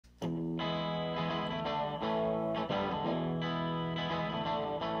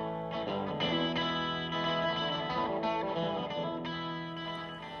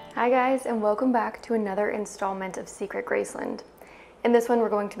Hi guys, and welcome back to another installment of Secret Graceland. In this one, we're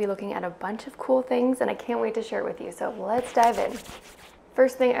going to be looking at a bunch of cool things, and I can't wait to share it with you, so let's dive in.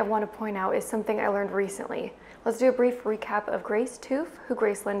 First thing I want to point out is something I learned recently. Let's do a brief recap of Grace 𝐓𝐢𝐩, who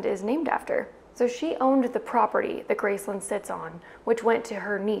Graceland is named after. So she owned the property that Graceland sits on, which went to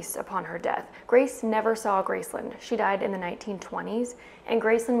her niece upon her death. Grace never saw Graceland. She died in the 1920s, and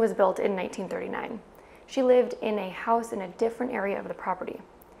Graceland was built in 1939. She lived in a house in a different area of the property.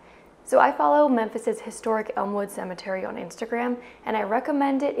 So I follow Memphis's historic Elmwood Cemetery on Instagram, and I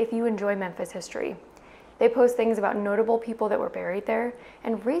recommend it if you enjoy Memphis history. They post things about notable people that were buried there,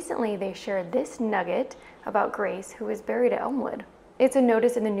 and recently they shared this nugget about Grace, who is buried at Elmwood. It's a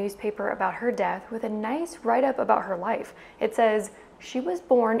notice in the newspaper about her death with a nice write-up about her life. It says, she was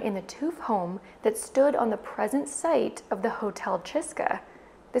born in the 𝐓𝐢𝐩 home that stood on the present site of the Hotel Chiska.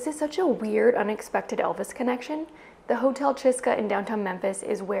 This is such a weird, unexpected Elvis connection. The Hotel Chiska in downtown Memphis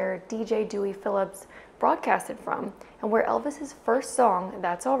is where DJ Dewey Phillips broadcasted from, and where Elvis's first song,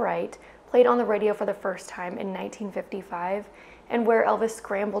 That's Alright, played on the radio for the first time in 1955, and where Elvis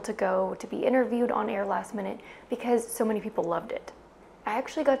scrambled to go to be interviewed on air last minute because so many people loved it. I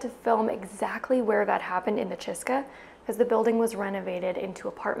actually got to film exactly where that happened in the Chiska, because the building was renovated into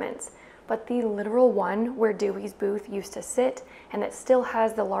apartments. But the literal one where Dewey's booth used to sit, and that still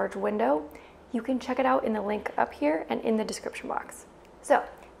has the large window, you can check it out in the link up here and in the description box. So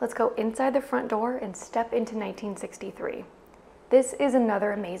let's go inside the front door and step into 1963. This is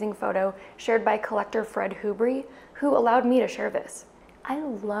another amazing photo shared by collector Fred Whobrey, who allowed me to share this. I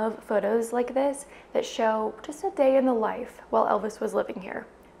love photos like this that show just a day in the life while Elvis was living here.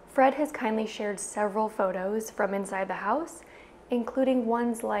 Fred has kindly shared several photos from inside the house, including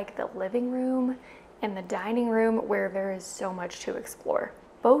ones like the living room and the dining room, where there is so much to explore.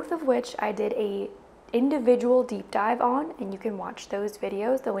 Both of which I did a individual deep dive on, and you can watch those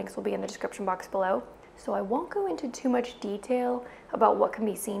videos. The links will be in the description box below. So I won't go into too much detail about what can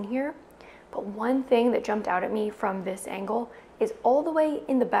be seen here, but one thing that jumped out at me from this angle is all the way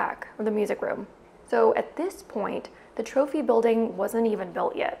in the back of the music room. So at this point, the trophy building wasn't even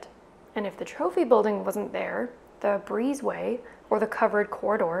built yet. And if the trophy building wasn't there, the breezeway, or the covered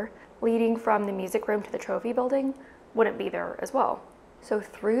corridor leading from the music room to the trophy building, wouldn't be there as well. So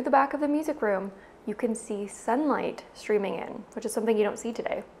through the back of the music room, you can see sunlight streaming in, which is something you don't see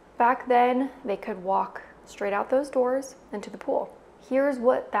today. Back then, they could walk straight out those doors into the pool. Here's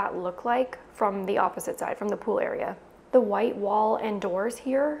what that looked like from the opposite side, from the pool area. The white wall and doors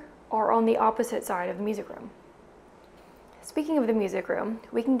here are on the opposite side of the music room. Speaking of the music room,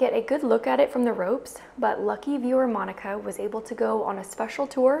 we can get a good look at it from the ropes, but lucky viewer Monica was able to go on a special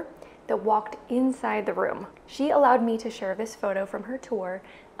tour that walked inside the room. She allowed me to share this photo from her tour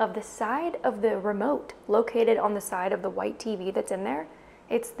of the side of the remote located on the side of the white TV that's in there.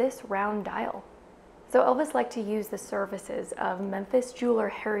 It's this round dial. So Elvis liked to use the services of Memphis jeweler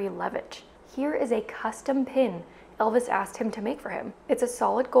Harry 𝐓𝐢𝐻. Here is a custom pin Elvis asked him to make for him. It's a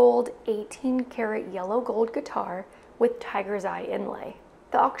solid gold 18-karat yellow gold guitar with tiger's eye inlay.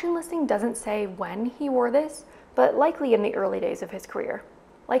 The auction listing doesn't say when he wore this, but likely in the early days of his career.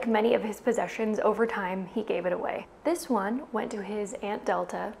 Like many of his possessions, over time he gave it away. This one went to his Aunt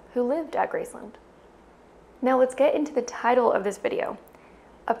Delta, who lived at Graceland. Now let's get into the title of this video.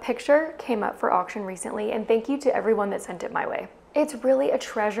 A picture came up for auction recently, and thank you to everyone that sent it my way. It's really a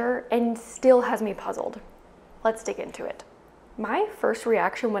treasure and still has me puzzled. Let's dig into it. My first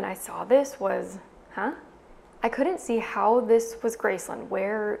reaction when I saw this was, huh? I couldn't see how this was Graceland.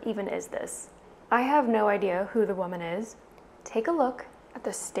 Where even is this? I have no idea who the woman is. Take a look at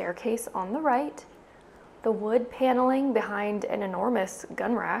the staircase on the right, the wood paneling behind an enormous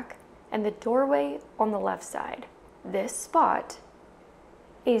gun rack, and the doorway on the left side. This spot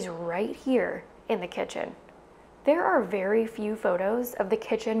is right here in the kitchen. There are very few photos of the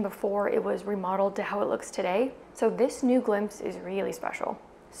kitchen before it was remodeled to how it looks today, so this new glimpse is really special.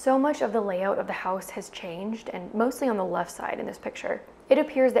 So much of the layout of the house has changed, and mostly on the left side in this picture. It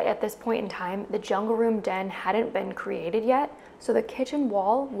appears that at this point in time, the jungle room den hadn't been created yet, so the kitchen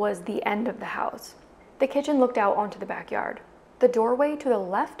wall was the end of the house. The kitchen looked out onto the backyard. The doorway to the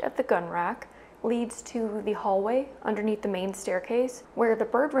left of the gun rack leads to the hallway underneath the main staircase, where the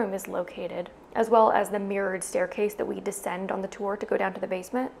bird room is located, as well as the mirrored staircase that we descend on the tour to go down to the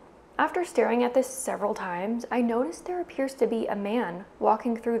basement. After staring at this several times, I noticed there appears to be a man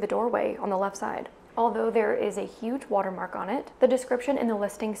walking through the doorway on the left side. Although there is a huge watermark on it, the description in the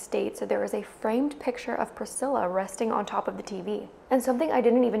listing states that there is a framed picture of Priscilla resting on top of the TV. And something I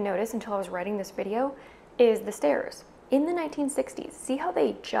didn't even notice until I was writing this video is the stairs. In the 1960s, see how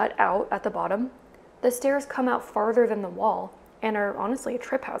they jut out at the bottom? The stairs come out farther than the wall, and are honestly a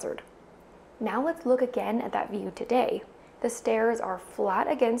trip hazard. Now let's look again at that view today. The stairs are flat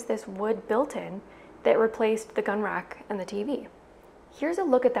against this wood built-in that replaced the gun rack and the TV. Here's a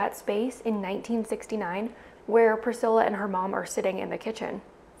look at that space in 1969 where Priscilla and her mom are sitting in the kitchen.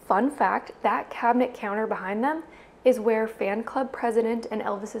 Fun fact, that cabinet counter behind them is where fan club president and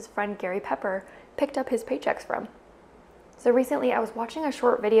Elvis's friend Gary Pepper picked up his paychecks from. So recently I was watching a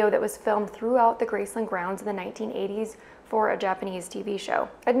short video that was filmed throughout the Graceland grounds in the 1980s for a Japanese TV show.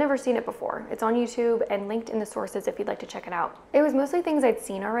 I'd never seen it before. It's on YouTube and linked in the sources if you'd like to check it out. It was mostly things I'd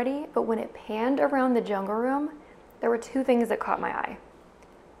seen already, but when it panned around the jungle room, there were two things that caught my eye.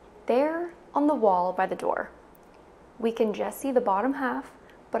 There on the wall by the door, we can just see the bottom half,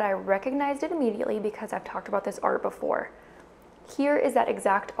 but I recognized it immediately because I've talked about this art before. Here is that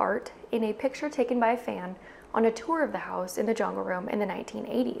exact art in a picture taken by a fan on a tour of the house in the jungle room in the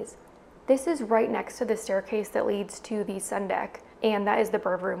 1980s. This is right next to the staircase that leads to the sun deck, and that is the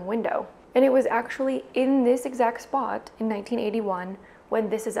bird room window. And it was actually in this exact spot in 1981 when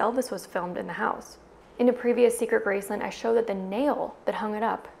This Is Elvis was filmed in the house. In a previous Secret Graceland, I showed that the nail that hung it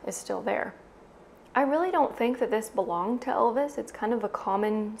up is still there. I really don't think that this belonged to Elvis. It's kind of a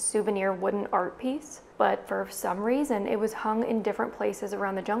common souvenir wooden art piece, but for some reason it was hung in different places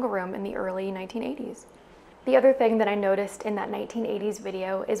around the jungle room in the early 1980s. The other thing that I noticed in that 1980s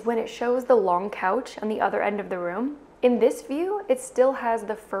video is when it shows the long couch on the other end of the room. In this view, it still has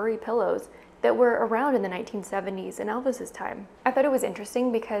the furry pillows that were around in the 1970s in Elvis's time. I thought it was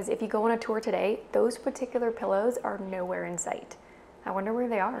interesting because if you go on a tour today, those particular pillows are nowhere in sight. I wonder where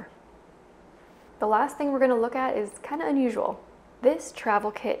they are. The last thing we're going to look at is kind of unusual. This travel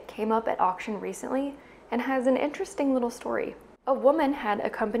kit came up at auction recently and has an interesting little story. A woman had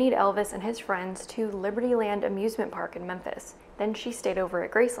accompanied Elvis and his friends to Libertyland amusement park in Memphis. Then she stayed over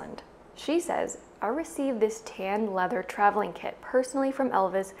at Graceland. She says, "I received this tan leather traveling kit personally from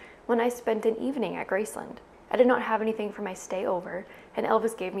Elvis when I spent an evening at Graceland. I did not have anything for my stay over, and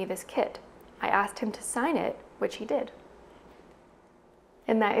Elvis gave me this kit. I asked him to sign it, which he did."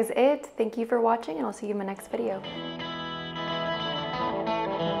 And that is it. Thank you for watching, and I'll see you in my next video.